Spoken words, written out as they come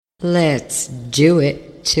Let's do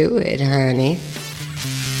it to it, honey.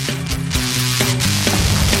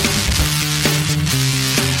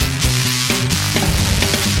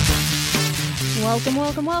 Welcome,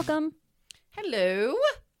 welcome, welcome. Hello.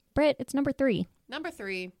 Britt, it's number 3, Number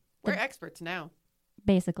 3. We're experts now.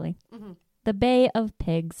 basically. Mm-hmm. The Bay of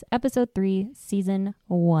Pigs, episode 3, season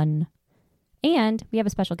 1. And we have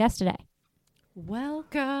a special guest today.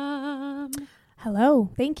 Welcome.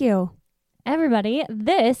 Hello. Thank you. Everybody,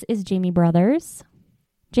 this is Jamie Brothers.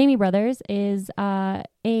 Jamie Brothers is a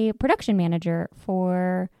production manager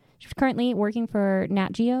she's currently working for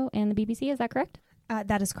Nat Geo and the BBC. Is that correct?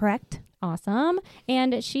 That is correct. Awesome.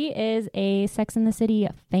 And she is a Sex and the City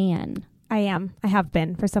fan. I am. I have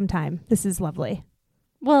been for some time. This is lovely.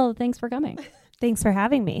 Well, thanks for coming. Thanks for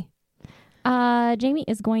having me. Jamie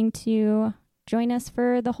is going to join us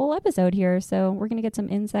for the whole episode here. So we're going to get some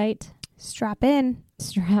insight. Strap in.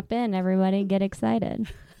 Strap in, everybody. Get excited.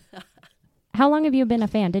 How long have you been a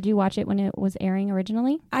fan? Did you watch it when it was airing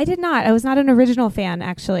originally? I did not. I was not an original fan,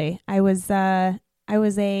 actually. I was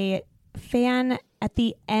a fan at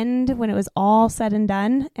the end when it was all said and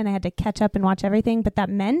done, and I had to catch up and watch everything. But that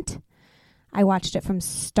meant I watched it from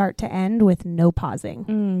start to end with no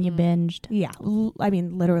pausing. You binged. Yeah. I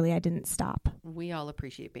mean, literally, I didn't stop. We all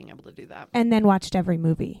appreciate being able to do that. And then watched every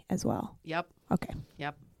movie as well. Yep. Okay.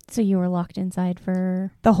 Yep. So you were locked inside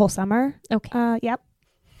for... The whole summer. Okay. Yep.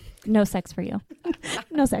 No sex for you.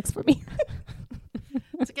 No sex for me.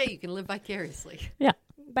 It's okay. You can live vicariously. Yeah.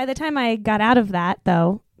 By the time I got out of that,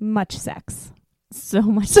 though, much sex. So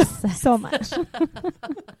much sex. So much.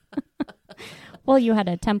 Well, you had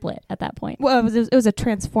a template at that point. Well, it was a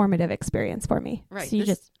transformative experience for me. Right. So you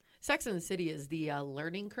just... Sex and the City is the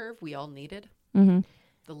learning curve we all needed. Mm-hmm.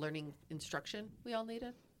 The learning instruction we all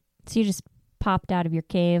needed. So you just popped out of your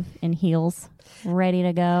cave in heels, ready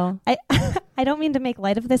to go. I don't mean to make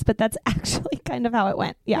light of this, but that's actually kind of how it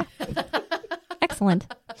went. Yeah. Excellent.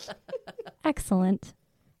 Excellent.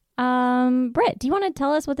 Britt, do you want to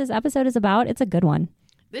tell us what this episode is about? It's a good one.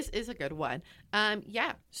 This is a good one.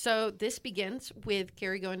 Yeah. So this begins with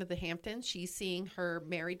Carrie going to the Hamptons. She's seeing her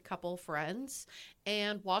married couple friends.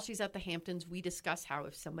 And while she's at the Hamptons, we discuss how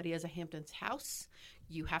if somebody has a Hamptons house,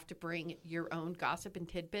 you have to bring your own gossip and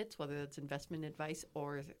tidbits, whether that's investment advice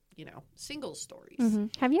or, single stories. Mm-hmm.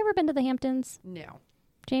 Have you ever been to the Hamptons, No.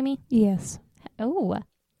 Jamie? Yes. Oh,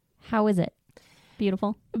 how is it?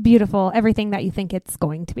 Beautiful. Beautiful. Everything that you think it's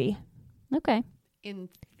going to be. Okay. In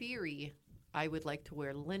theory, I would like to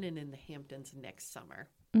wear linen in the Hamptons next summer.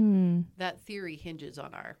 That theory hinges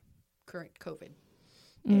on our current COVID.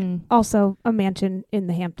 Also a mansion in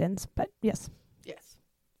the Hamptons, but yes. Yes.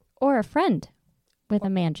 Or a friend with a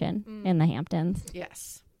mansion in the Hamptons.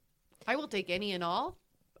 Yes. I will take any and all.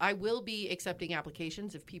 I will be accepting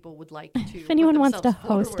applications if people would like to. If anyone wants to themselves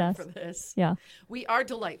host forward us. for this. Yeah. We are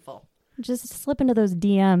delightful. Just slip into those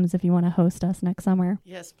DMs if you want to host us next summer.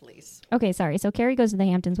 Yes, please. Okay, sorry. So Carrie goes to the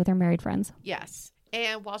Hamptons with her married friends. Yes.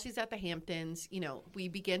 And while she's at the Hamptons, we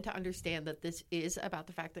begin to understand that this is about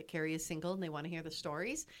the fact that Carrie is single and they want to hear the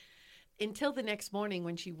stories. Until the next morning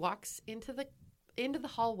when she walks into the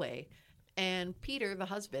hallway and Peter, the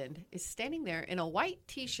husband, is standing there in a white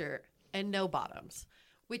T-shirt and no bottoms,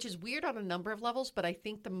 which is weird on a number of levels. But I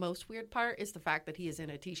think the most weird part is the fact that he is in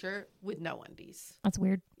a T-shirt with no undies. That's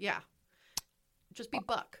weird. Yeah. Just be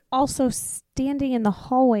buck. Also standing in the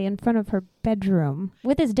hallway in front of her bedroom.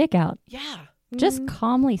 With his dick out. Yeah. Just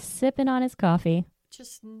calmly sipping on his coffee.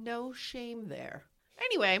 Just no shame there.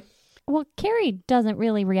 Anyway. Well, Carrie doesn't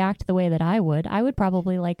really react the way that I would. I would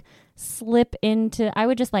probably I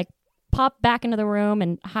would just pop back into the room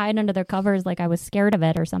and hide under their covers like I was scared of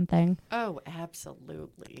it or something. Oh,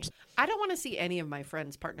 absolutely. I don't want to see any of my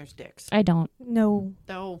friends' partners' dicks. I don't. No.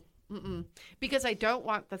 No. Because I don't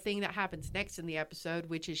want the thing that happens next in the episode,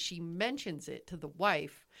 which is she mentions it to the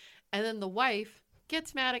wife, and then the wife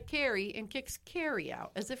gets mad at Carrie and kicks Carrie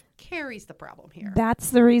out, as if Carrie's the problem here.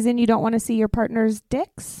 That's the reason you don't want to see your partner's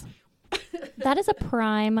dicks? That is a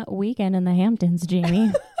prime weekend in the Hamptons,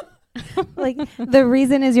 Jamie. The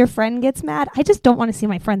reason is your friend gets mad? I just don't want to see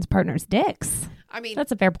my friend's partner's dicks. I mean,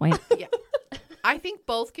 That's a fair point. yeah. I think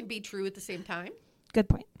both can be true at the same time. Good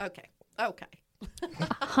point. Okay.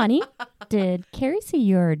 Honey, did Carrie see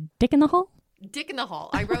your dick in the hall? Dick in the hall.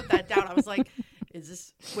 I wrote that down. I was like, is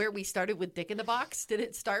this where we started with Dick in the box? Did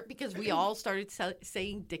it start because we all started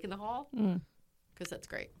saying Dick in the hall? Because that's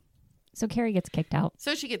great. So Carrie gets kicked out.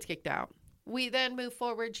 So she gets kicked out. We then move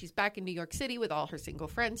forward. She's back in New York City with all her single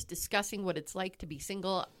friends, discussing what it's like to be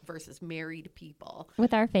single versus married people.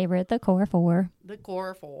 With our favorite, the core four. The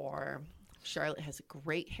core four. Charlotte has a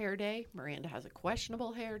great hair day. Miranda has a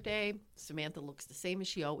questionable hair day. Samantha looks the same as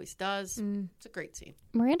she always does. It's a great scene.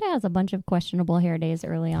 Miranda has a bunch of questionable hair days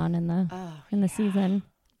early on in the season.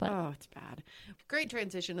 But Oh, it's bad. Great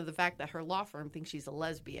transition of the fact that her law firm thinks she's a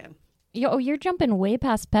lesbian. you're jumping way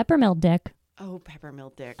past Peppermill Dick. Oh,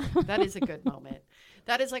 Peppermill Dick. That is a good moment.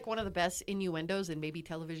 That is like one of the best innuendos in maybe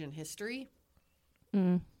television history.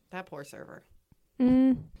 That poor server.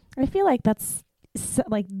 I feel like that's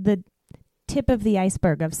like the tip of the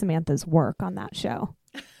iceberg of Samantha's work on that show.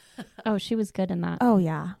 Oh, she was good in that. Oh,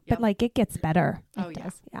 yeah. Yep. But like it gets better. Oh, It yeah.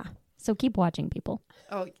 does. Yeah. So keep watching, people.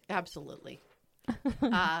 Oh, absolutely.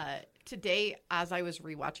 Today, as I was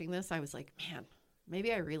rewatching this, I was like, man,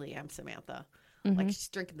 maybe I really am Samantha. Like she's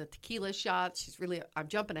drinking the tequila shots. I'm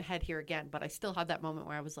jumping ahead here again, but I still had that moment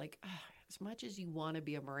where I was like, as much as you want to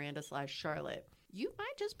be a Miranda/Charlotte, you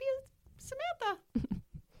might just be a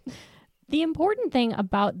Samantha. The important thing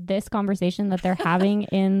about this conversation that they're having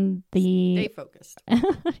in the... Stay focused.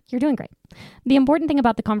 You're doing great. The important thing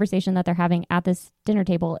about the conversation that they're having at this dinner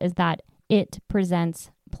table is that it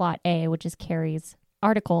presents plot A, which is Carrie's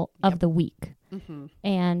article of the week.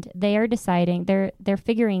 And they are deciding, they're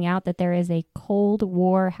figuring out that there is a Cold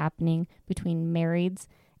War happening between marrieds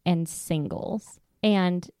and singles.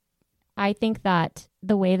 And I think that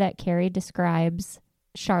the way that Carrie describes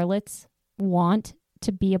Charlotte's want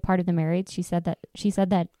to be a part of the marriage, she said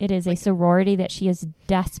that it is a sorority that she is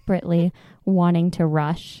desperately wanting to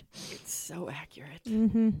rush. It's so accurate.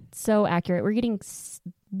 So accurate. We're getting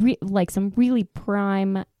some really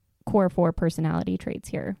prime core 4 personality traits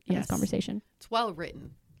here in this Yes. conversation. It's well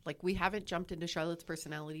written. Like, we haven't jumped into Charlotte's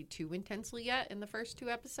personality too intensely yet in the first 2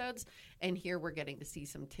 episodes. And here we're getting to see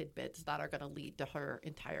some tidbits that are going to lead to her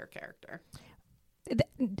entire character.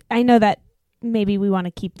 I know that maybe we want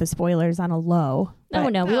to keep the spoilers on a low. No,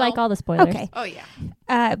 but- we like all the spoilers. Okay. Oh,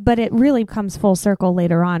 yeah. But it really comes full circle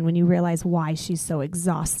later on when you realize why she's so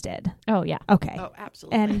exhausted. Oh, yeah. Okay. Oh,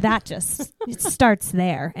 absolutely. And that just it starts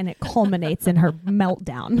there and it culminates in her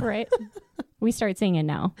meltdown. Right. We start seeing it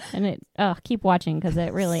now. And it keep watching because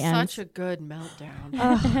it really ends. Such a good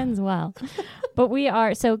meltdown. It ends well. But we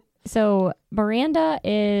are... So Miranda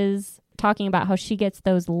is talking about how she gets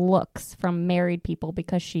those looks from married people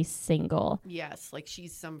because she's single. Yes, like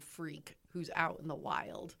she's some freak who's out in the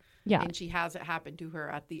wild. Yeah. And she has it happen to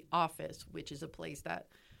her at the office, which is a place that,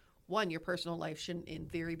 one, your personal life shouldn't, in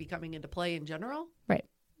theory, be coming into play in general. Right.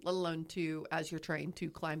 Let alone as you're trying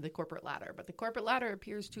to climb the corporate ladder. But the corporate ladder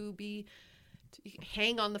appears to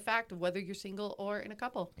hang on the fact of whether you're single or in a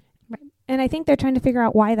couple. And I think they're trying to figure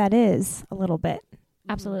out why that is a little bit.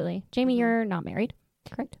 Absolutely. Jamie, you're not married,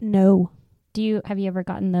 correct? No. Have you ever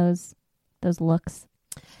gotten those looks?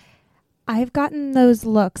 I've gotten those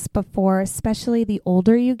looks before, especially the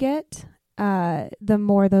older you get, the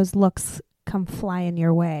more those looks come flying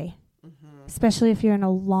your way. Especially if you're in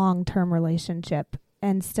a long-term relationship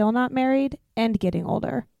and still not married and getting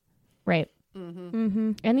older. Right.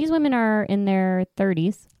 Mm-hmm. And these women are in their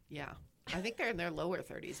 30s. Yeah. I think they're in their lower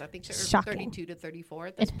 30s. I think they're Shocking. 32 to 34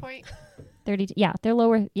 at this point. 30. Yeah, they're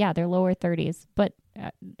lower 30s. But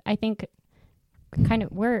I think kind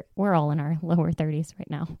of we're all in our lower 30s right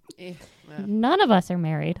now. None of us are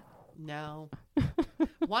married. No.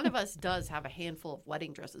 One of us does have a handful of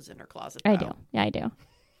wedding dresses in her closet. I though. do. Yeah, I do.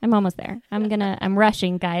 I'm almost there. I'm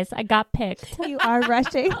rushing, guys. I got picked. You are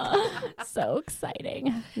rushing. So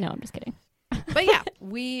exciting. No, I'm just kidding. But yeah,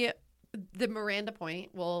 the Miranda point,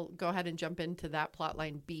 we'll go ahead and jump into that plot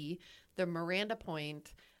line B. The Miranda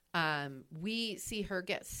point, we see her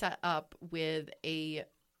get set up with a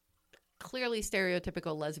clearly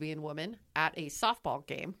stereotypical lesbian woman at a softball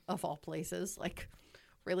game, of all places. Like,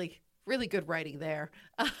 really, really good writing there.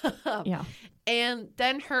 Yeah. And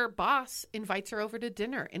then her boss invites her over to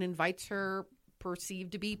dinner and invites her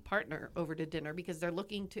perceived to be partner over to dinner because they're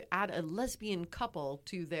looking to add a lesbian couple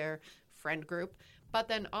to their friend group. But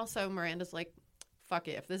then also Miranda's like, fuck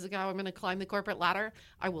it. If this is how I'm going to climb the corporate ladder,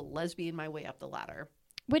 I will lesbian my way up the ladder.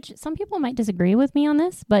 Which some people might disagree with me on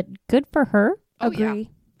this, but good for her. Oh, Agree.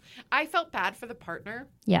 Yeah. I felt bad for the partner.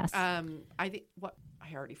 Yes. I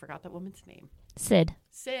already forgot that woman's name. Sid.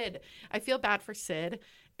 I feel bad for Sid,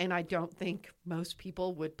 and I don't think most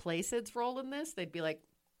people would play Sid's role in this. They'd be like,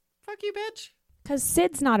 fuck you, bitch. Because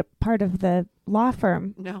Sid's not a part of the law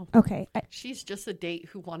firm. No. Okay. She's just a date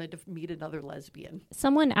who wanted to meet another lesbian.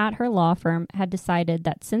 Someone at her law firm had decided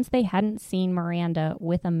that since they hadn't seen Miranda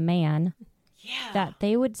with a man, that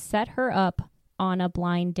they would set her up on a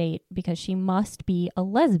blind date because she must be a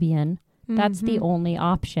lesbian. That's the only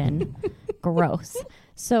option. Gross.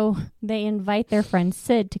 So they invite their friend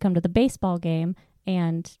Sid to come to the baseball game,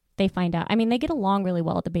 and they find out. I mean, they get along really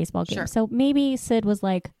well at the baseball game. Sure. So maybe Sid was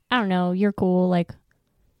like, I don't know, you're cool. Like,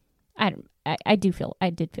 I did feel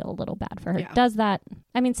a little bad for her. Yeah. Does that?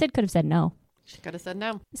 I mean, Sid could have said no. She could have said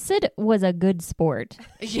no. Sid was a good sport.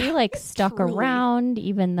 She Yeah, like stuck truly. around,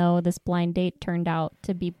 even though this blind date turned out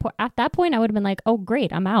to be. At that point, I would have been like, "Oh,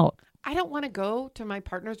 great, I'm out." I don't want to go to my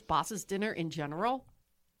partner's boss's dinner in general.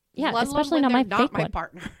 Yeah, let alone especially when not my they're fake not my one.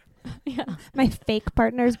 partner. Yeah, My fake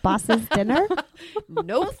partner's boss's dinner.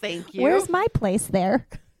 No, thank you. Where's my place there?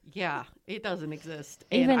 Yeah, it doesn't exist.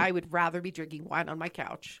 Even- And I would rather be drinking wine on my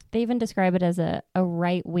couch. they even describe it as a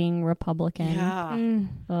right wing Republican. Yeah.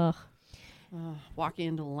 Ugh. Walking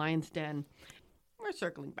into the lion's den. We're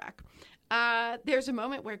circling back. There's a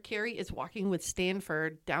moment where Carrie is walking with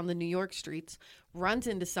Stanford down the New York streets, runs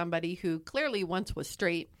into somebody who clearly once was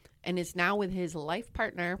straight and is now with his life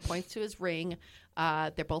partner, points to his ring.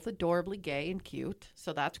 They're both adorably gay and cute,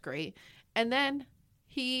 so that's great. And then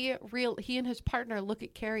he and his partner look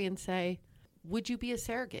at Carrie and say, "Would you be a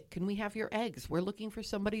surrogate? Can we have your eggs? We're looking for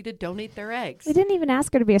somebody to donate their eggs." They didn't even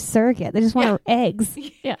ask her to be a surrogate. They just want her eggs.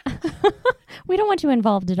 Yeah. We don't want you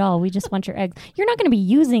involved at all. We just want your eggs. You're not going to be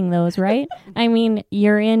using those, right? I mean,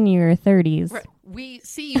 you're in your 30s. Right. We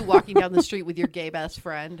see you walking down the street with your gay best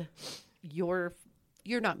friend. You're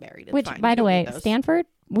not married. It's Which, fine. by You the don't way, need those. Stanford,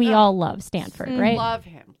 we all love Stanford, right? Love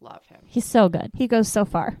him. Love him. He's so good. He goes so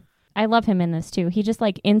far. I love him in this too. He just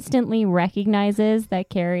like instantly recognizes that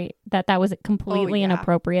Carrie that was completely yeah.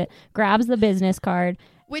 inappropriate. Grabs the business card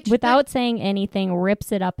Which without saying anything,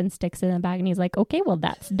 rips it up and sticks it in the bag, and he's like, "Okay, well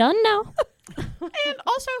that's done now." and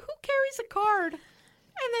also, who carries a card and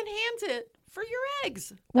then hands it for your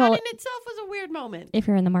eggs? Well, that in itself was a weird moment. If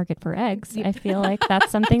you're in the market for eggs, I feel like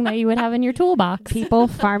that's something that you would have in your toolbox. People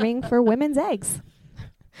farming for women's eggs.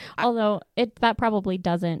 Although that probably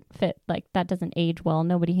doesn't fit, like that doesn't age well.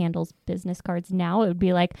 Nobody handles business cards now. It would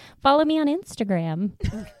be like, follow me on Instagram.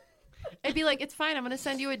 It'd be like, it's fine. I'm going to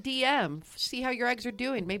send you a DM. See how your eggs are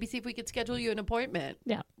doing. Maybe see if we could schedule you an appointment.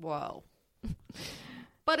 Yeah. Whoa.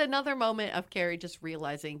 But another moment of Carrie just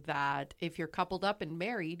realizing that if you're coupled up and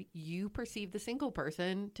married, you perceive the single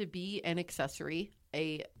person to be an accessory,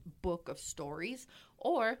 a book of stories,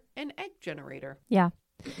 or an egg generator. Yeah.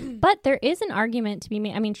 But there is an argument to be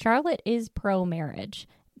made. I mean, Charlotte is pro-marriage.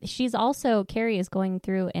 Carrie is going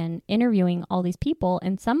through and interviewing all these people,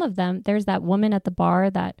 and some of them, there's that woman at the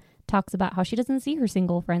bar that talks about how she doesn't see her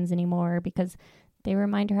single friends anymore because they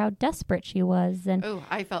remind her how desperate she was. And Oh,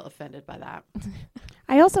 I felt offended by that.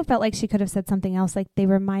 I also felt like she could have said something else, like they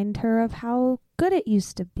remind her of how good it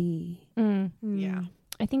used to be. Yeah.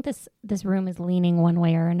 I think this room is leaning one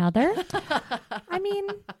way or another. I mean,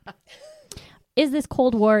 Is this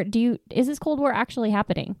Cold War actually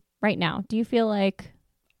happening right now? Do you feel like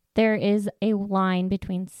there is a line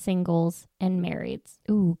between singles and marrieds?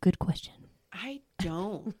 Ooh, good question. I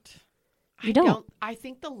don't. You don't? I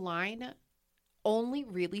think the line only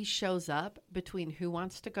really shows up between who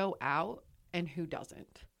wants to go out and who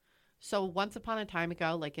doesn't. So once upon a time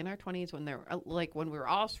ago, like in our 20s, when we were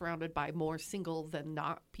all surrounded by more single than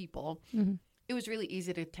not people, it was really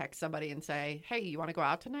easy to text somebody and say, "Hey, you want to go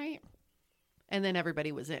out tonight?" And then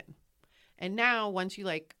everybody was in. And now once you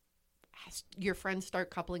your friends start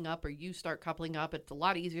coupling up or you start coupling up, it's a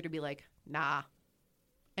lot easier to be like, "Nah."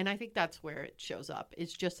 And I think that's where it shows up.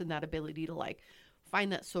 It's just in that ability to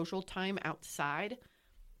find that social time outside.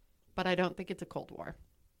 But I don't think it's a Cold War.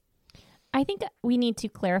 I think we need to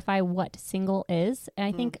clarify what single is. And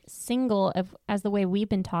I think single, as the way we've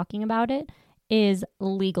been talking about it, is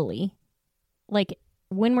legally. Like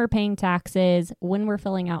when we're paying taxes, when we're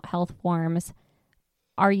filling out health forms,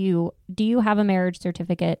 do you have a marriage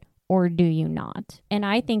certificate or do you not? And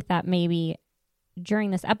I think that maybe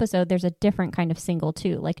during this episode, there's a different kind of single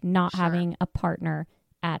too, like not having a partner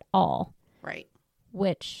at all. Right.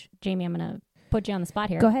 Which, Jamie, I'm going to put you on the spot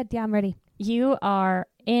here. go ahead. Yeah, I'm ready. You are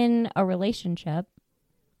in a relationship.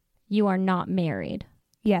 You are not married,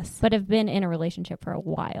 Yes, but have been in a relationship for a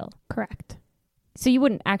while. correct. So you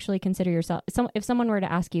wouldn't actually consider yourself, if someone were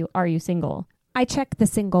to ask you, are you single? I check the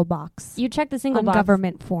single box You check the single on box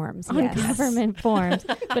government forms. on Yes. government forms.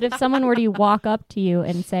 But if someone were to walk up to you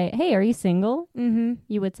and say, hey, are you single? Mm-hmm.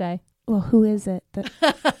 You would say, Well, who is it?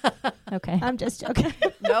 okay. I'm just joking.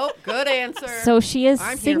 Nope. Good answer. So she is I'm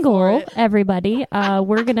here for single, it. everybody.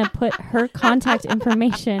 We're going to put her contact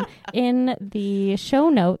information in the show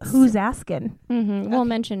notes. Who's asking? We'll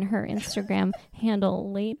mention her Instagram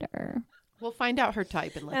handle later. We'll find out her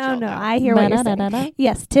type and let Oh, y'all no. know. I hear what you're Ba-da-da-da-da. saying.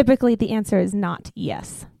 Yes, typically the answer is not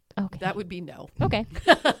yes. Okay. That would be no. Okay.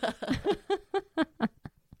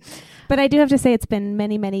 But I do have to say it's been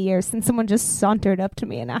many, many years since someone just sauntered up to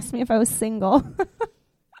me and asked me if I was single.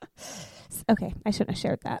 Okay, I shouldn't have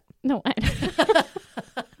shared that. No,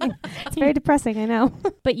 It's very depressing, I know.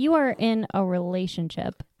 but you are in a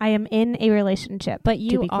relationship, I am in a relationship, but to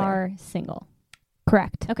you be clear. are single.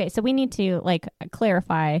 Correct. Okay, so we need to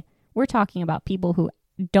clarify. We're talking about people who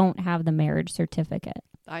don't have the marriage certificate.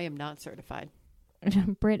 I am not certified.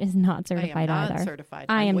 Britt is not certified I am not either. certified.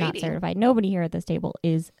 I I'm am not waiting. certified. Nobody here at this table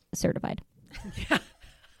is certified.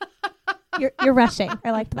 You're rushing.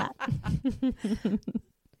 I liked that.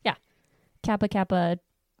 Yeah. Kappa Kappa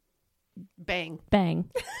Bang. bang.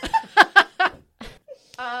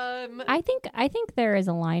 I think there is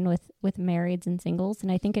a line with marrieds and singles,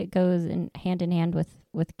 and I think it goes in hand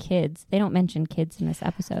with kids. They don't mention kids in this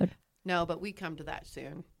episode. No, but we come to that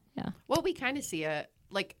soon. Yeah. Well, we kind of see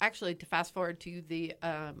actually to fast forward to the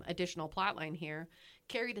additional plot line here,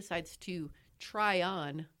 Carrie decides to try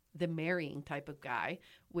on the marrying type of guy,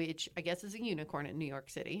 which I guess is a unicorn in New York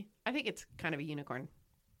City. I think it's kind of a unicorn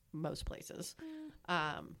most places.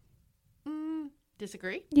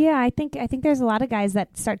 Disagree? Yeah, I think there's a lot of guys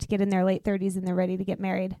that start to get in their late 30s and they're ready to get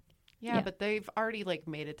married. Yeah, but they've already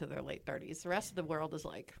made it to their late 30s. The rest of the world is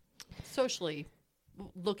socially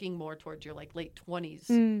looking more towards your late 20s.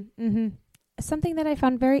 Mm-hmm. Something that I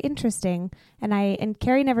found very interesting, and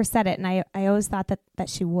Carrie never said it, and I always thought that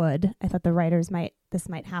she would. I thought the writers this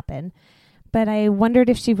might happen. But I wondered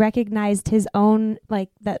if she recognized his own,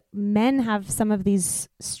 that men have some of these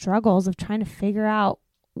struggles of trying to figure out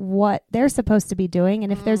what they're supposed to be doing,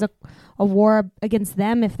 and if there's a war against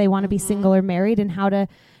them, if they want to be single or married, and how to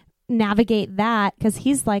navigate that. Because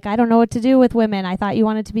he's I don't know what to do with women. I thought you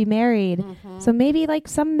wanted to be married. So maybe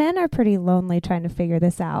some men are pretty lonely trying to figure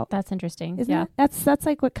this out. That's interesting. Isn't yeah. it? That's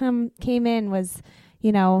what came in was,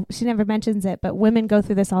 she never mentions it, but women go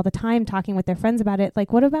through this all the time talking with their friends about it.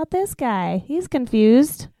 What about this guy? He's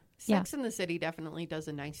confused. Sex in the City definitely does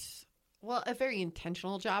a very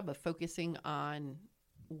intentional job of focusing on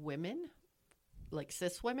women,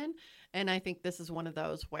 cis women. And I think this is one of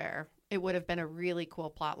those where it would have been a really cool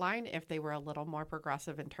plot line if they were a little more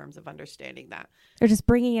progressive in terms of understanding that. They're just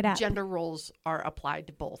bringing it up. Gender roles are applied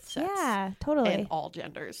to both sets. Yeah, totally. And all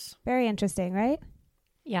genders. Very interesting, right?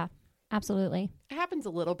 Yeah, absolutely. It happens a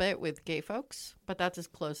little bit with gay folks, but that's as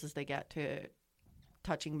close as they get to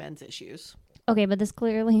touching men's issues. Okay, but this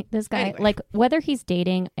guy, Anyway. whether he's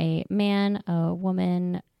dating a man, a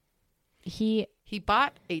woman, he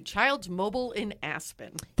bought a Child's Mobile in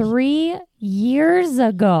Aspen 3 years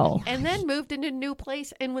ago. and then moved into a new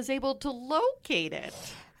place and was able to locate it.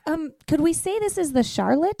 Could we say this is the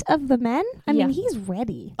Charlotte of the men? I Yeah. mean, he's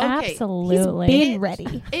ready. Okay. Absolutely. He's been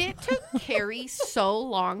ready. It took Carrie so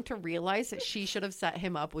long to realize that she should have set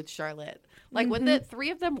him up with Charlotte. When the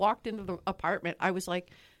three of them walked into the apartment, I was like,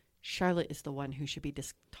 Charlotte is the one who should be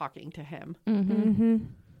talking to him. Mm-hmm.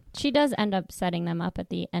 She does end up setting them up at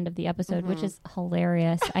the end of the episode, which is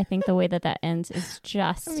hilarious. I think the way that ends is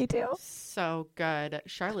just... Me too. So good.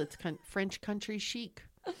 Charlotte's French country chic.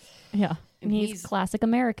 Yeah. And he's classic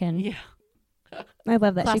American. Yeah. I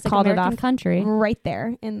love that Classic she called American it off country. right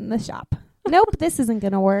there in the shop. Nope, this isn't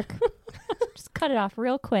going to work. Just cut it off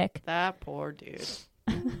real quick. That poor dude.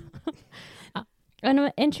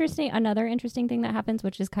 Another interesting thing that happens,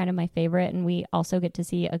 which is kind of my favorite, and we also get to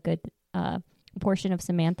see a good portion of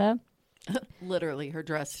Samantha. Literally, her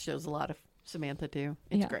dress shows a lot of Samantha too.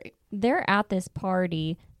 It's great. They're at this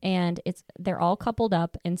party, and they're all coupled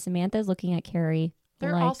up, and Samantha's looking at Carrie.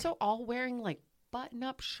 They're also all wearing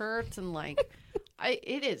button-up shirts and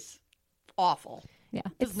it is awful. Yeah,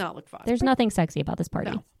 It does not look fun. There's nothing sexy about this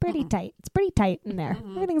party. No. Pretty tight. It's pretty tight in there.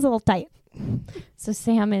 Everything's a little tight. So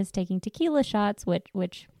Sam is taking tequila shots,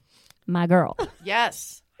 which my girl.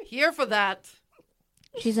 Yes, here for that.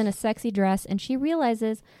 She's in a sexy dress, and she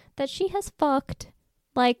realizes that she has fucked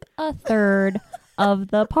a third of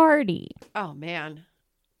the party. Oh man.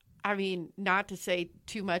 I mean, not to say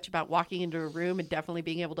too much about walking into a room and definitely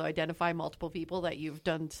being able to identify multiple people that you've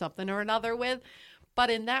done something or another with.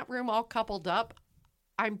 But in that room, all coupled up,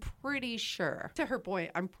 I'm pretty sure, to her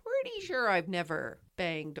point, I'm pretty sure I've never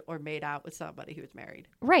banged or made out with somebody who's married.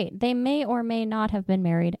 Right. They may or may not have been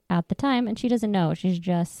married at the time, and she doesn't know. She's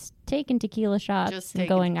just taking tequila shots and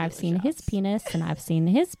going, I've seen his penis, and I've seen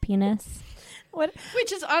his penis.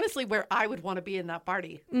 Which is honestly where I would want to be in that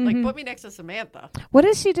party. Put me next to Samantha. What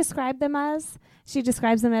does she describe them as? She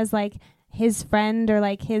describes them as his friend or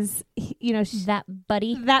his, That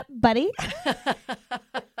buddy. that buddy.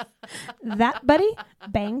 That buddy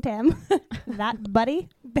banged him. That buddy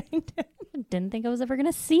banged him. Didn't think I was ever going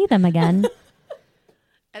to see them again.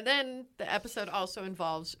 And then the episode also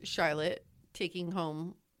involves Charlotte taking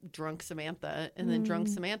home drunk Samantha, and then drunk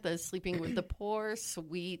Samantha is sleeping with the poor,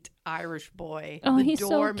 sweet Irish boy, Oh, the he's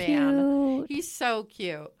doorman. so cute. He's so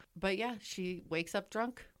cute. But yeah, she wakes up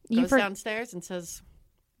drunk, You goes downstairs, and says,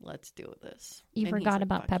 "Let's do this." You And he's forgot like,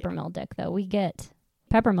 about "Fuck yeah." Peppermill Dick, though. We get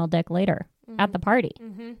Peppermill Dick later at the party.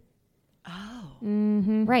 Oh,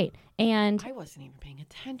 Right. And I wasn't even paying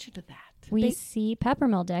attention to that. we see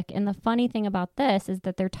Peppermill Dick. And the funny thing about this is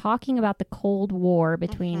that they're talking about the Cold War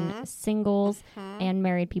between singles and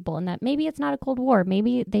married people, and that maybe it's not a Cold War.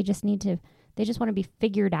 Maybe they just want to be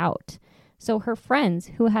figured out. So her friends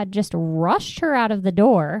who had just rushed her out of the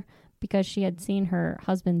door because she had seen her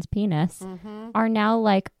husband's penis are now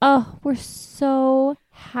like, oh, we're so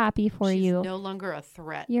happy for She's you. no longer a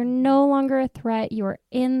threat. You're no longer a threat. You're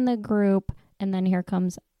in the group. And then here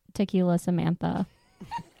comes Tequila Samantha.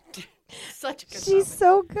 Such a good She's moment.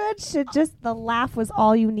 so good. The laugh was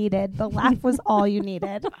all you needed. The laugh was all you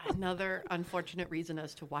needed. Another unfortunate reason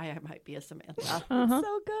as to why I might be a Samantha.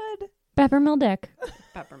 So good. Peppermill Dick.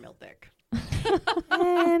 Peppermill Dick.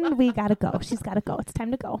 And we gotta go. She's gotta go. It's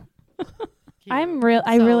time to go. Cute. I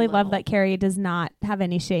So really love little. that Carrie does not have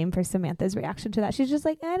any shame for Samantha's reaction to that. She's just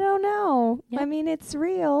like, I don't know. Yep. I mean, it's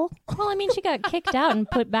real. Well, I mean, she got kicked out and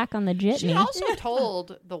put back on the She jitney. also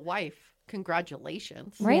told the wife,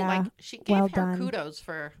 congratulations. Right. Yeah. Like, she gave Well her done. kudos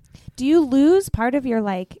for, Do you lose part of your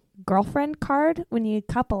like girlfriend card when you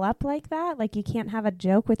couple up like that? Like you can't have a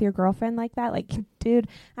joke with your girlfriend like that? Like, dude,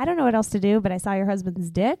 I don't know what else to do, but I saw your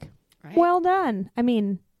husband's dick. right? Well done. I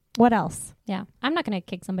mean, what else? Yeah. I'm not going to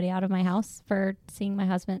kick somebody out of my house for seeing my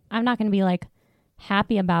husband. I'm not going to be like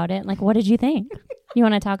happy about it. Like, what did you think? You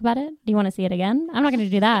want to talk about it? Do you want to see it again? I'm not going to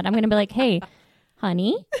do that. I'm going to be like, hey,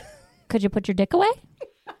 honey, could you put your dick away?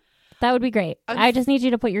 That would be great. I just need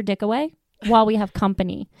you to put your dick away while we have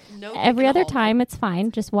company. No Every digging a other hole. time, it's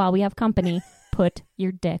fine. Just while we have company, put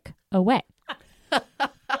your dick away.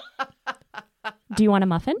 Do you want a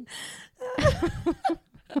muffin?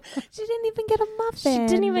 She didn't even get a muffin. She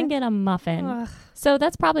didn't even get a muffin. Ugh. So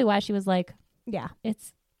that's probably why she was like, Yeah.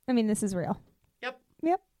 it's. I mean, this is real.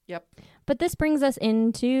 Yep. But this brings us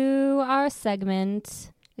into our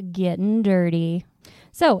segment, Getting Dirty.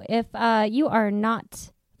 So if you are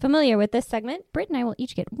not familiar with this segment, Britt and I will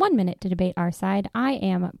each get 1 minute to debate our side. I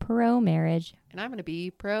am pro-marriage. And I'm going to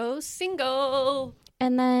be pro-single.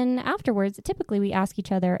 And then afterwards, typically we ask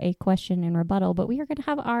each other a question in rebuttal, but we are going to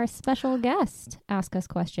have our special guest ask us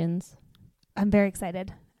questions. I'm very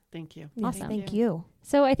excited. Thank you. Awesome. Thank you.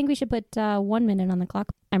 So I think we should put 1 minute on the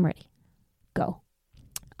clock. I'm ready. Go.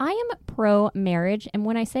 I am pro-marriage, and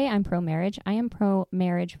when I say I'm pro-marriage, I am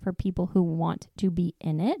pro-marriage for people who want to be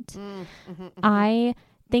in it. I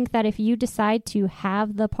think that if you decide to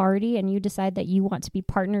have the party and you decide that you want to be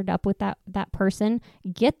partnered up with that person,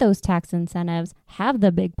 get those tax incentives, have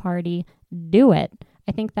the big party, do it.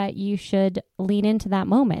 I think that you should lean into that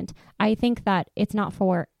moment. I think that it's not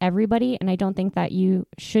for everybody, and I don't think that you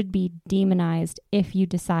should be demonized if you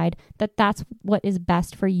decide that that's what is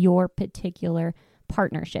best for your particular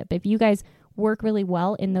partnership. If you guys work really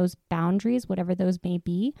well in those boundaries, whatever those may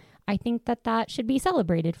be, I think that that should be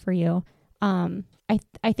celebrated for you.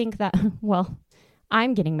 I think that, well,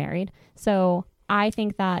 I'm getting married, so I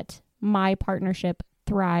think that my partnership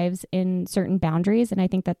thrives in certain boundaries, and I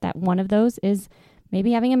think that one of those is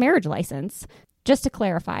maybe having a marriage license. Just to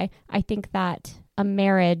clarify, I think that a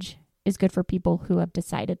marriage is good for people who have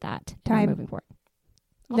decided that and are Time. moving forward.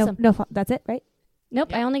 Awesome. That's it, right?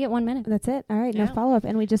 Nope, I only get 1 minute. That's it. All right, no Yeah. follow-up.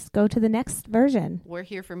 And we just go to the next version. We're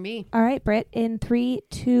here for me. All right, Britt, in 3,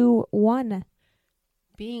 2, 1.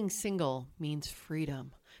 Being single means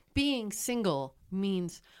freedom. Being single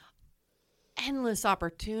means endless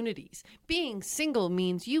opportunities. Being single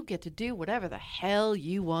means you get to do whatever the hell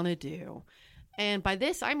you want to do. And by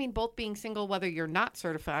this, I mean both being single, whether you're not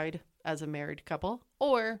certified as a married couple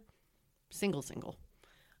or single.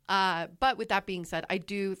 But with that being said, I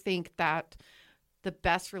do think that the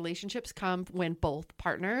best relationships come when both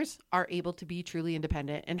partners are able to be truly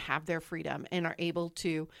independent and have their freedom and are able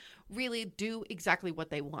to really do exactly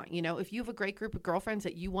what they want. You know, if you have a great group of girlfriends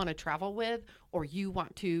that you want to travel with or you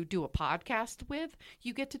want to do a podcast with,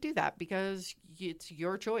 you get to do that because it's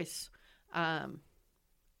your choice.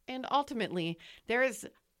 And ultimately, there is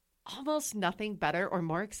almost nothing better or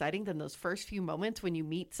more exciting than those first few moments when you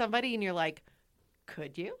meet somebody and you're like,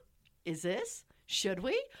 could you? Is this? Should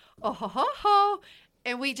we? Oh, ho, ho, ho.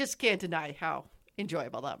 And we just can't deny how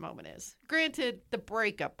enjoyable that moment is. Granted, the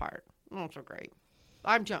breakup part, not so great.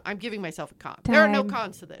 I'm giving myself a con. There are no Time.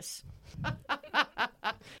 cons to this.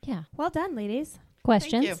 Yeah. Well done, ladies.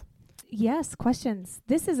 Questions? Thank Yes, questions.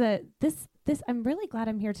 This is this I'm really glad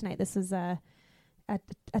I'm here tonight. This is a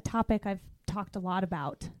topic I've talked a lot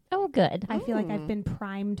about. Oh, good. I feel like I've been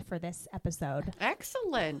primed for this episode.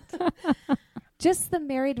 Excellent. Just the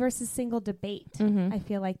married versus single debate. Mhm. I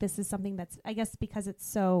feel like this is something that's, I guess because it's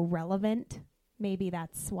so relevant, maybe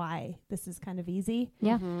that's why this is kind of easy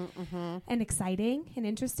Yeah. and exciting and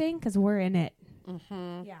interesting because we're in it.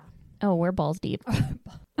 Yeah. Oh, we're balls deep.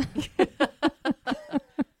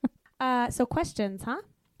 So questions, huh?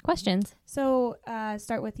 Questions? So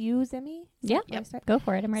start with you, Zemi. Yeah. Yep. Start? Go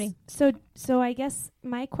for it. I'm ready. So I guess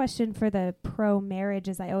my question for the pro marriage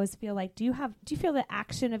is I always feel like do you feel the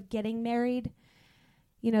action of getting married,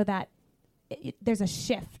 that there's a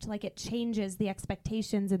shift, like it changes the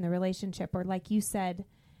expectations in the relationship, or like you said,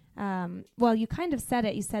 well, you kind of said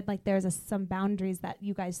it. You said like there's some boundaries that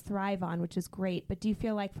you guys thrive on, which is great. But do you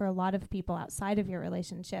feel like for a lot of people outside of your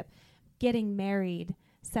relationship, getting married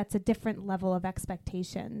sets a different level of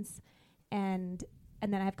expectations? And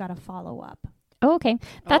then I've got a follow up. Oh, okay.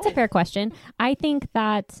 That's a fair question. I think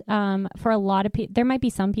that for a lot of people, there might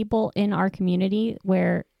be some people in our community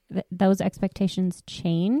where those expectations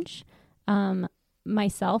change.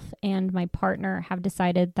 Myself and my partner have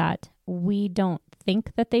decided that we don't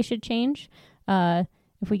think that they should change. If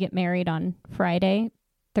we get married on Friday,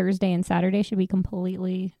 Thursday and Saturday should be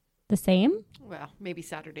completely the same. Well, maybe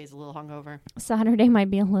Saturday's a little hungover. Saturday might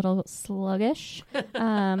be a little sluggish.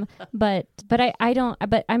 But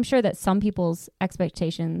I'm sure that some people's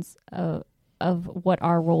expectations of what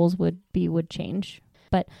our roles would change.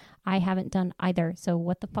 But I haven't done either. So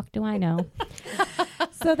what the fuck do I know?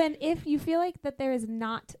 So then if you feel like that there is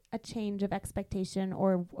not a change of expectation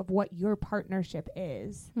or of what your partnership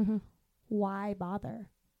is, why bother?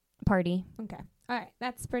 Party. Okay. All right.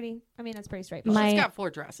 That's pretty straightforward. My- She's got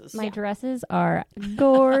 4 dresses. My dresses are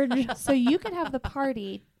gorgeous. So you could have the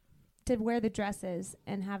party to wear the dresses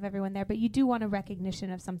and have everyone there, but you do want a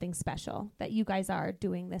recognition of something special that you guys are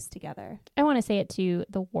doing this together. I want to say it to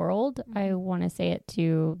the world. I want to say it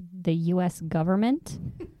to the U.S. government.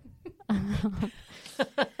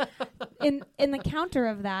 In the counter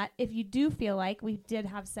of that, if you do feel like we did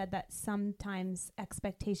have said that sometimes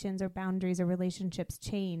expectations or boundaries or relationships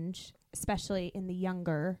change, especially in the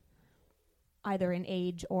younger, either in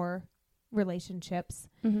age or relationships,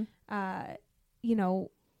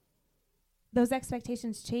 those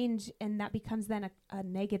expectations change, and that becomes then a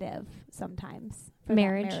negative sometimes for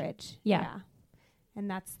Marriage. that marriage. Yeah. And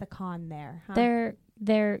that's the con there. Huh?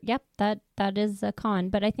 Yep, that is a con.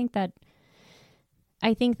 But I think that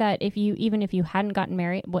if you hadn't gotten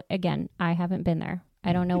married, again, I haven't been there.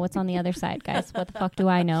 I don't know what's on the other side, guys. What the fuck do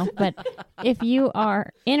I know? But if you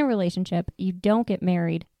are in a relationship, you don't get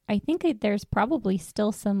married, I think there's probably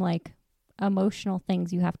still some like emotional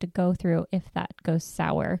things you have to go through if that goes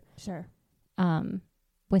sour. Sure.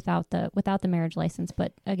 Without the marriage license.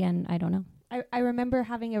 But again, I don't know. I remember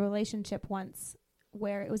having a relationship once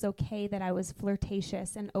where it was okay that I was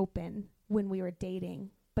flirtatious and open when we were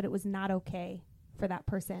dating, but it was not okay for that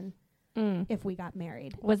person if we got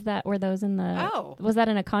married. Was that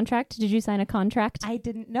in a contract? Did you sign a contract? I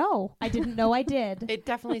didn't know. I did. It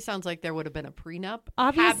definitely sounds like there would have been a prenup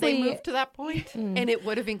Obviously, had they moved to that point, and it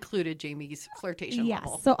would have included Jamie's flirtation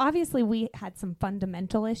level. So obviously we had some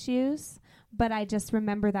fundamental issues, but I just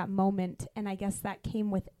remember that moment, and I guess that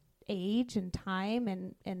came with age and time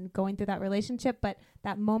and going through that relationship. But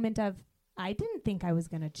that moment of, I didn't think I was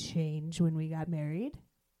going to change when we got married.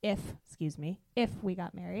 If we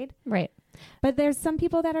got married. Right. But there's some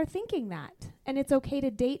people that are thinking that, and it's okay to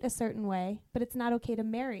date a certain way, but it's not okay to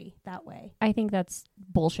marry that way. I think that's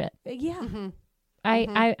bullshit. Yeah.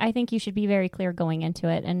 I think you should be very clear going into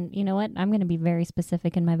it. And you know what? I'm going to be very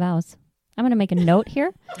specific in my vows. I'm going to make a note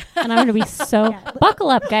here, and I'm going to be so... Buckle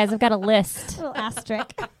up, guys. I've got a list. Little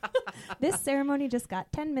asterisk. This ceremony just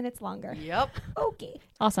got 10 minutes longer. Yep. Okay.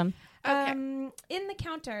 Awesome. Okay. In the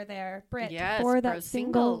counter there, Britt, Yes, for pro that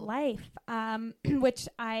single single. life, which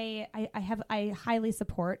I highly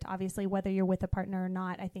support. Obviously, whether you're with a partner or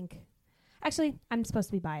not, I think. Actually, I'm supposed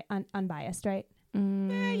to be unbiased, right?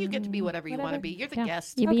 Yeah, you get to be whatever you want to Whatever. be. You're the Yeah.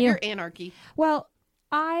 guest. You be You're you. anarchy. Well,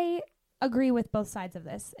 I agree with both sides of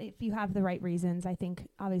this. If you have the right reasons, I think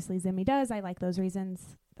obviously Zimmy does. I like those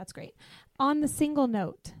reasons. That's great. On the single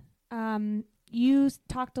note, you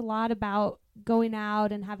talked a lot about going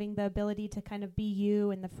out and having the ability to kind of be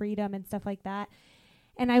you and the freedom and stuff like that.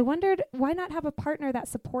 And I wondered, why not have a partner that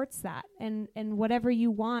supports that and whatever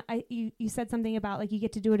you want? You said something about like you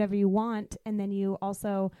get to do whatever you want, and then you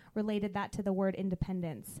also related that to the word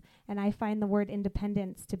independence. And I find the word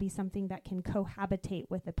independence to be something that can cohabitate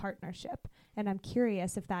with a partnership. And I'm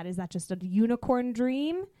curious if that is that just a unicorn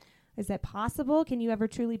dream, Is that possible? Can you ever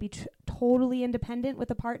truly be totally independent with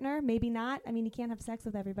a partner? Maybe not. I mean, you can't have sex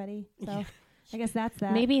with everybody. So I guess that's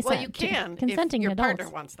that. Maybe Well, you can consenting if your adults. partner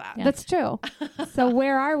wants that. Yeah. That's true. So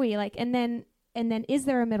where are we? Like, and then is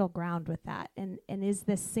there a middle ground with that? And is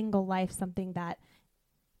this single life something that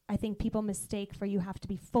I think people mistake for you have to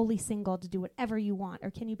be fully single to do whatever you want,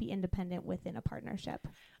 or can you be independent within a partnership?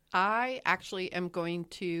 I actually am going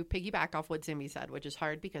to piggyback off what Zimmy said, which is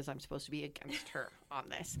hard because I'm supposed to be against her on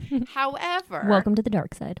this. However, Welcome to the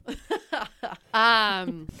dark side.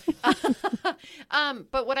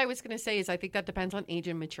 But what I was going to say is I think that depends on age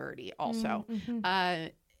and maturity also.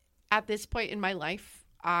 At this point in my life,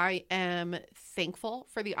 I am thankful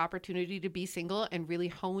for the opportunity to be single and really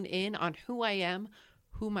hone in on who I am,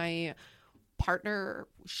 who my partner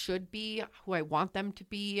should be, who I want them to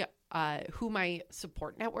be, who my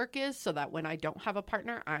support network is, so that when I don't have a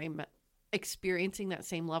partner, I'm experiencing that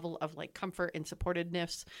same level of like comfort and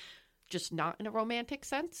supportedness, just not in a romantic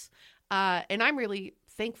sense. And I'm really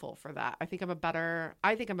thankful for that. I think I'm a better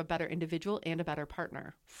individual and a better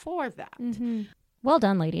partner for that. Well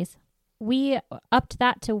done, ladies. We upped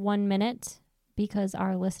that to 1 minute because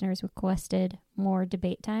our listeners requested more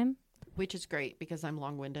debate time. Which is great because I'm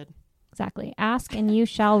long-winded. Exactly. Ask and you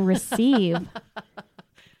shall receive.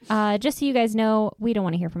 Just so you guys know, we don't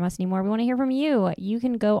want to hear from us anymore. We want to hear from you. You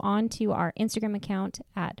can go on to our Instagram account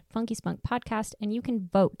at Funky Spunk Podcast and you can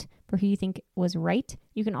vote for who you think was right.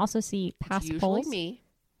 You can also see past It's polls. usually me.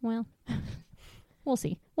 Well, we'll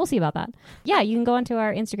see. We'll see about that. Yeah, you can go onto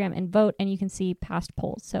our Instagram and vote and you can see past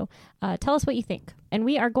polls. So tell us what you think. And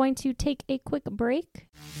we are going to take a quick break.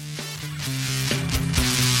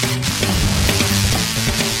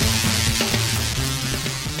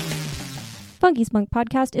 Funky Spunk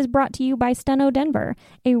Podcast is brought to you by Steno Denver,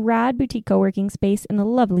 a rad boutique co-working space in the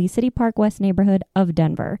lovely City Park West neighborhood of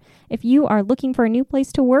Denver. If you are looking for a new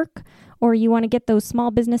place to work or you want to get those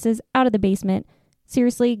small businesses out of the basement,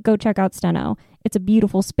 seriously, go check out Steno. It's a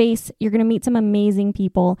beautiful space. You're going to meet some amazing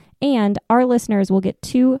people, and our listeners will get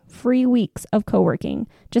 2 free weeks of co-working.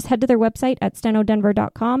 Just head to their website at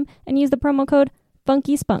stenodenver.com and use the promo code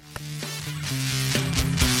FunkySpunk.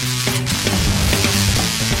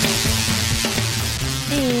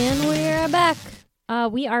 And we're back.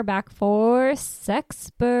 We are back for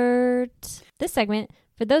Sexpert. This segment,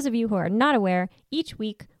 for those of you who are not aware, each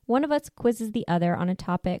week one of us quizzes the other on a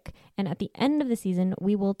topic, and at the end of the season,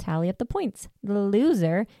 we will tally up the points. The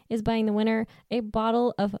loser is buying the winner a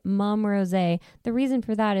bottle of Mom Rosé. The reason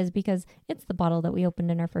for that is because it's the bottle that we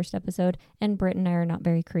opened in our first episode, and Britt and I are not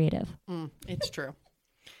very creative. It's true.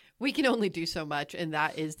 We can only do so much, and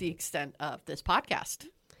that is the extent of this podcast.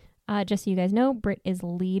 Just so you guys know, Britt is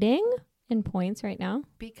leading in points right now.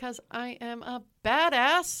 Because I am a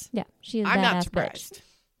badass. Yeah, she is I'm badass not bitch. surprised.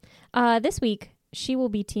 This week, she will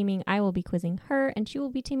be teaming, I will be quizzing her, and she will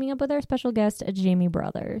be teaming up with our special guest, Jamie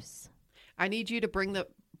Brothers. I need you to bring the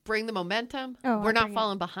momentum. Oh, We're I'll not bring it.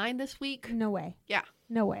 falling behind this week. No way. Yeah.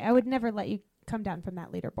 No way. I would never let you come down from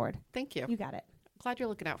that leaderboard. Thank you. You got it. Glad you're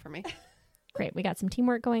looking out for me. Great, we got some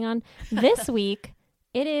teamwork going on. This week,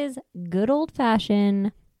 it is good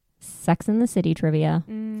old-fashioned Sex and the City trivia.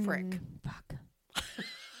 Frick. Fuck.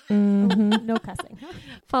 Mhm. No cussing.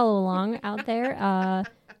 Follow along out there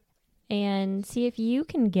and see if you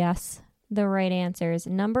can guess the right answers.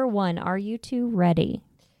 Number 1, are you two ready?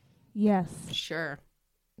 Yes. Sure.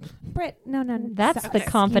 Britt, no. That's Stop. the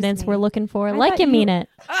Excuse confidence me. we're looking for. I Like thought you you- mean it.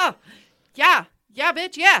 Oh, yeah. Yeah,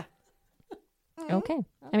 bitch. Yeah. Okay.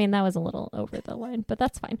 I mean, that was a little over the line, but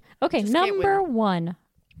that's fine. Okay, Just can't number 1.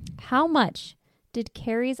 How much did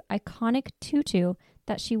Carrie's iconic tutu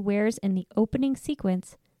that she wears in the opening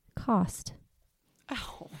sequence cost?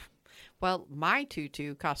 Oh. Well, my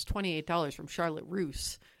tutu cost $28 from Charlotte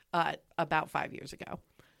Russe about 5 years ago.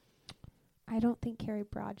 I don't think Carrie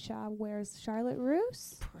Bradshaw wears Charlotte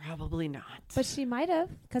Russe, Probably not. but she might have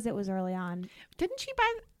because it was early on. Didn't she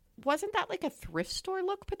buy... Wasn't that like a thrift store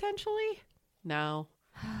look potentially? No.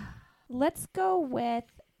 Let's go with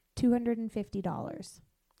 $250.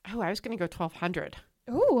 Oh, I was going to go $1,200.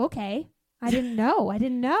 Oh, okay. I didn't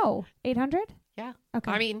know. 800? Yeah.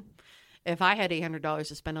 Okay. I mean, if I had $800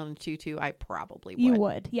 to spend on a tutu, I probably would. You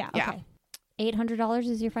would. Yeah. Yeah. Okay. $800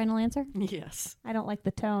 is your final answer? Yes. I don't like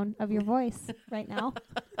the tone of your voice right now.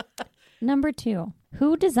 Number 2.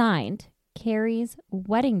 Who designed Carrie's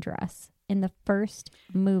wedding dress in the first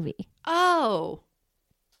movie? Oh,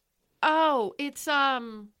 it's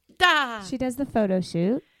She does the photo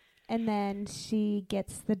shoot and then she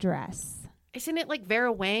gets the dress. Isn't it like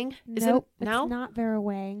Vera Wang? Is Nope, it? No. it's not Vera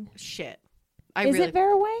Wang. Shit. Is it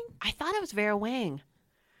Vera Wang? I thought it was Vera Wang.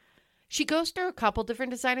 She goes through a couple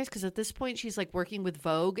different designers because at this point she's like working with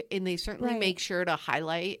Vogue, and they certainly Right. make sure to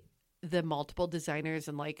highlight the multiple designers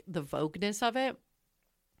and like the Vogue-ness of it.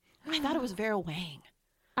 I thought it was Vera Wang.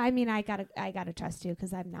 I mean, I gotta trust you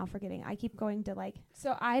because I'm now forgetting. I keep going to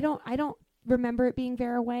so I don't remember it being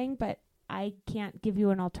Vera Wang, but I can't give you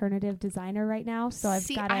an alternative designer right now. So I've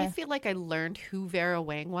got I feel like I learned who Vera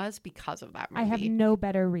Wang was because of that movie. I have no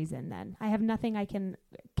better reason then. I have nothing I can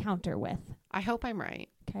counter with. I hope I'm right.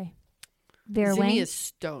 Okay. Vera Zimmy Wang. is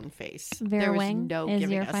stone face. Vera there was Wang no is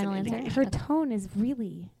giving your us final an answer? indication. Her tone is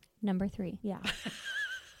really, Number 3. yeah.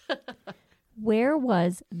 Where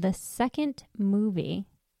was the second movie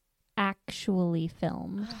actually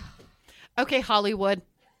filmed? Okay, Hollywood.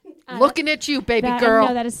 Looking at you, baby That, girl.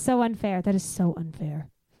 No, that is so unfair. That is so unfair.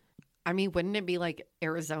 I mean, wouldn't it be like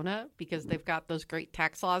Arizona because they've got those great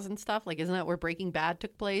tax laws and stuff? Like, isn't that where Breaking Bad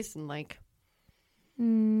took place? And like,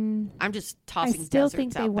 I'm just I tossing still deserts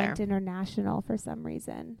think they out went there. international for some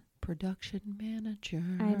reason. Production manager.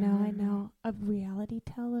 I know. Of reality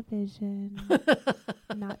television,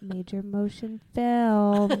 not major motion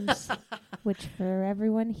films, which for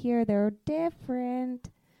everyone here, they're different.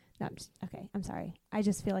 No, I'm sorry. I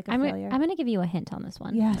just feel like a I'm failure. going to give you a hint on this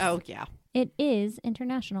one. Yes. Oh yeah, It is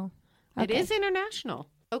international. it Okay. is international.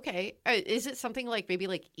 Okay, is it something like maybe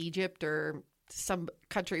like Egypt or some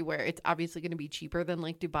country where it's obviously going to be cheaper than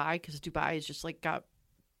like Dubai because Dubai is just like got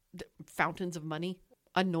fountains of money?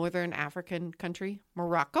 A northern African country,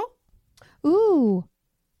 Morocco. Ooh,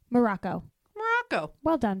 Morocco. Morocco.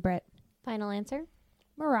 Well done, Britt. Final answer?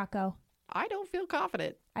 Morocco. I don't feel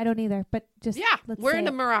confident. I don't either, but just Yeah, let's we're say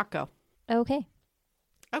into it. Morocco. Okay.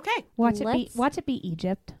 Okay, Watch Let's- it be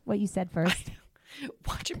Egypt. What you said first.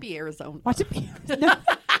 watch it be Arizona. Watch it be. No,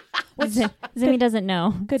 Zimmy doesn't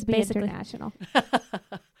know. could be basically- international.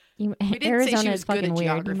 didn't say she Arizona was is good fucking at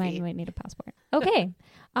weird. geography. You might need a passport. Okay.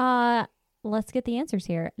 Let's get the answers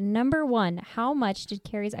here. Number 1, how much did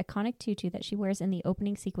Carrie's iconic tutu that she wears in the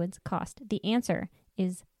opening sequence cost? The answer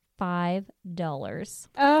is $5.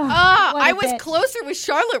 Ah, what a I was bitch. closer with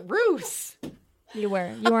Charlotte Roos. You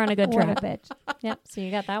were on a good What a track. bitch. Yep. So you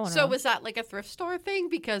got that one So wrong. was that like a thrift store thing?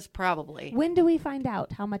 Because probably. When do we find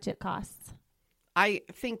out how much it costs? I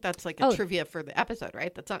think that's like a Oh. trivia for the episode,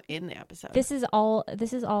 right? That's not in the episode. This is all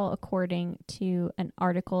according to an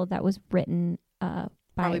article that was written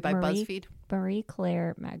Probably by Marie, BuzzFeed. Marie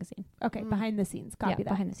Claire magazine. Okay, behind the scenes. Copy yeah, that.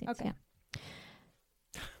 behind the scenes. Okay. Yeah.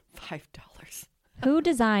 $5. Who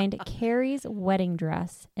designed Carrie's wedding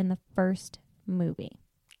dress in the first movie?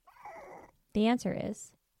 The answer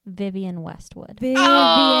is Vivienne Westwood. Vivienne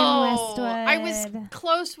Westwood. I was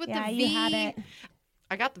close with Yeah, the V. you had it.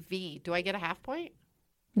 I got the V. Do I get a half point?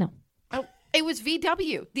 No. Oh, it was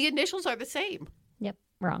VW. The initials are the same. Yep,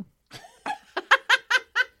 wrong.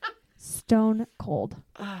 Stone cold.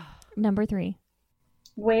 Number 3.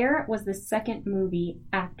 Where was the second movie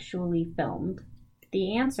actually filmed?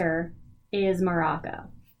 The answer is Morocco.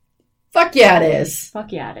 Fuck yeah, it is.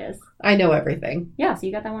 Fuck yeah, it is. I know everything. Yeah, so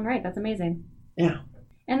you got that one right. That's amazing. Yeah.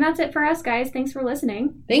 And that's it for us, guys. Thanks for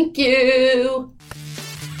listening. Thank you.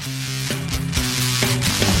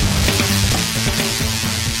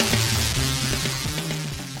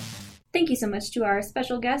 Thank you so much to our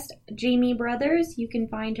special guest, Jamie Brothers. You can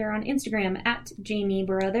find her on Instagram at Jamie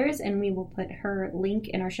Brothers, and we will put her link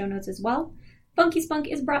in our show notes as well. Funky Spunk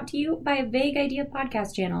is brought to you by a Vague Idea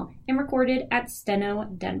podcast channel and recorded at Steno,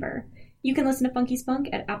 Denver. You can listen to Funky Spunk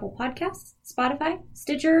at Apple Podcasts, Spotify,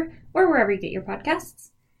 Stitcher, or wherever you get your podcasts.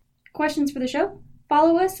 Questions for the show?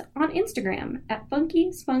 Follow us on Instagram at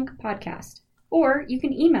Funky Spunk Podcast, or you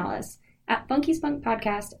can email us at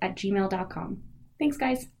funkyspunkpodcast@gmail.com. Thanks,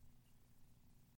 guys.